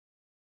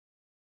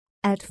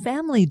At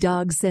Family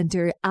Dog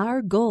Center,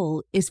 our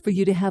goal is for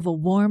you to have a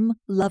warm,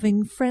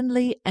 loving,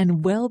 friendly,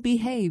 and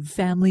well-behaved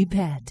family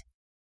pet.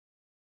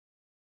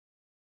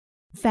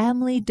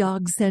 Family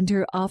Dog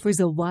Center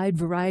offers a wide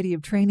variety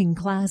of training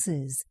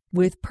classes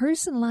with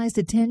personalized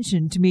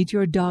attention to meet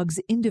your dog's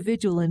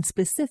individual and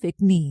specific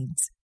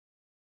needs.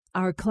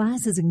 Our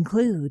classes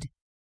include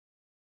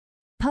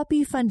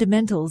Puppy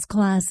Fundamentals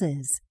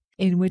classes,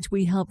 in which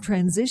we help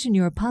transition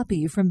your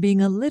puppy from being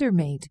a litter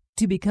mate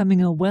to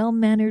becoming a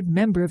well-mannered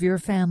member of your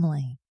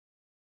family.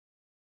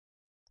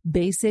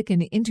 Basic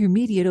and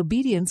Intermediate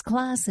Obedience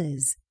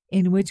classes,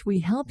 in which we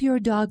help your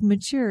dog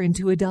mature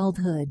into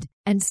adulthood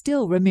and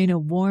still remain a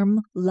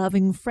warm,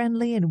 loving,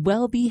 friendly, and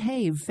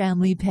well-behaved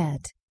family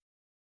pet.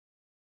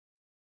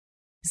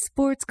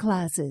 Sports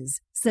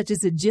classes, such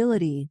as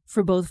agility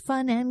for both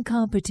fun and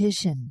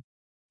competition.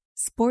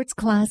 Sports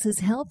classes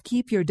help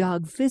keep your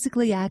dog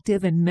physically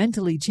active and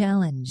mentally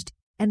challenged,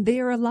 and they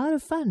are a lot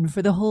of fun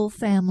for the whole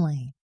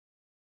family.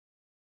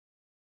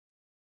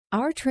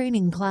 Our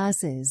training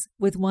classes,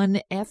 with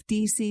one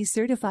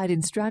FDC-certified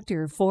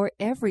instructor for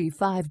every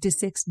 5 to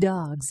 6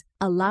 dogs,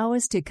 allow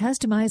us to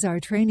customize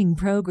our training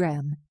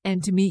program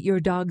and to meet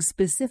your dog's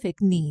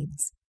specific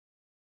needs.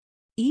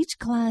 Each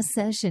class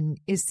session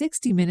is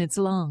 60 minutes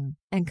long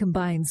and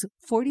combines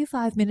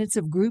 45 minutes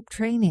of group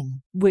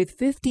training with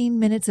 15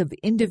 minutes of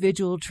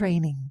individual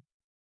training.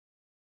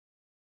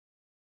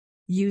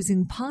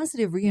 Using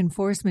positive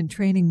reinforcement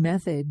training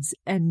methods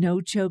and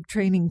no-choke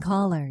training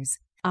collars,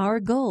 our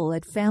goal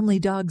at Family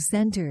Dog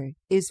Center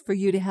is for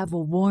you to have a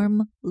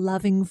warm,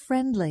 loving,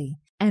 friendly,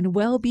 and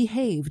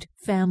well-behaved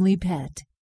family pet.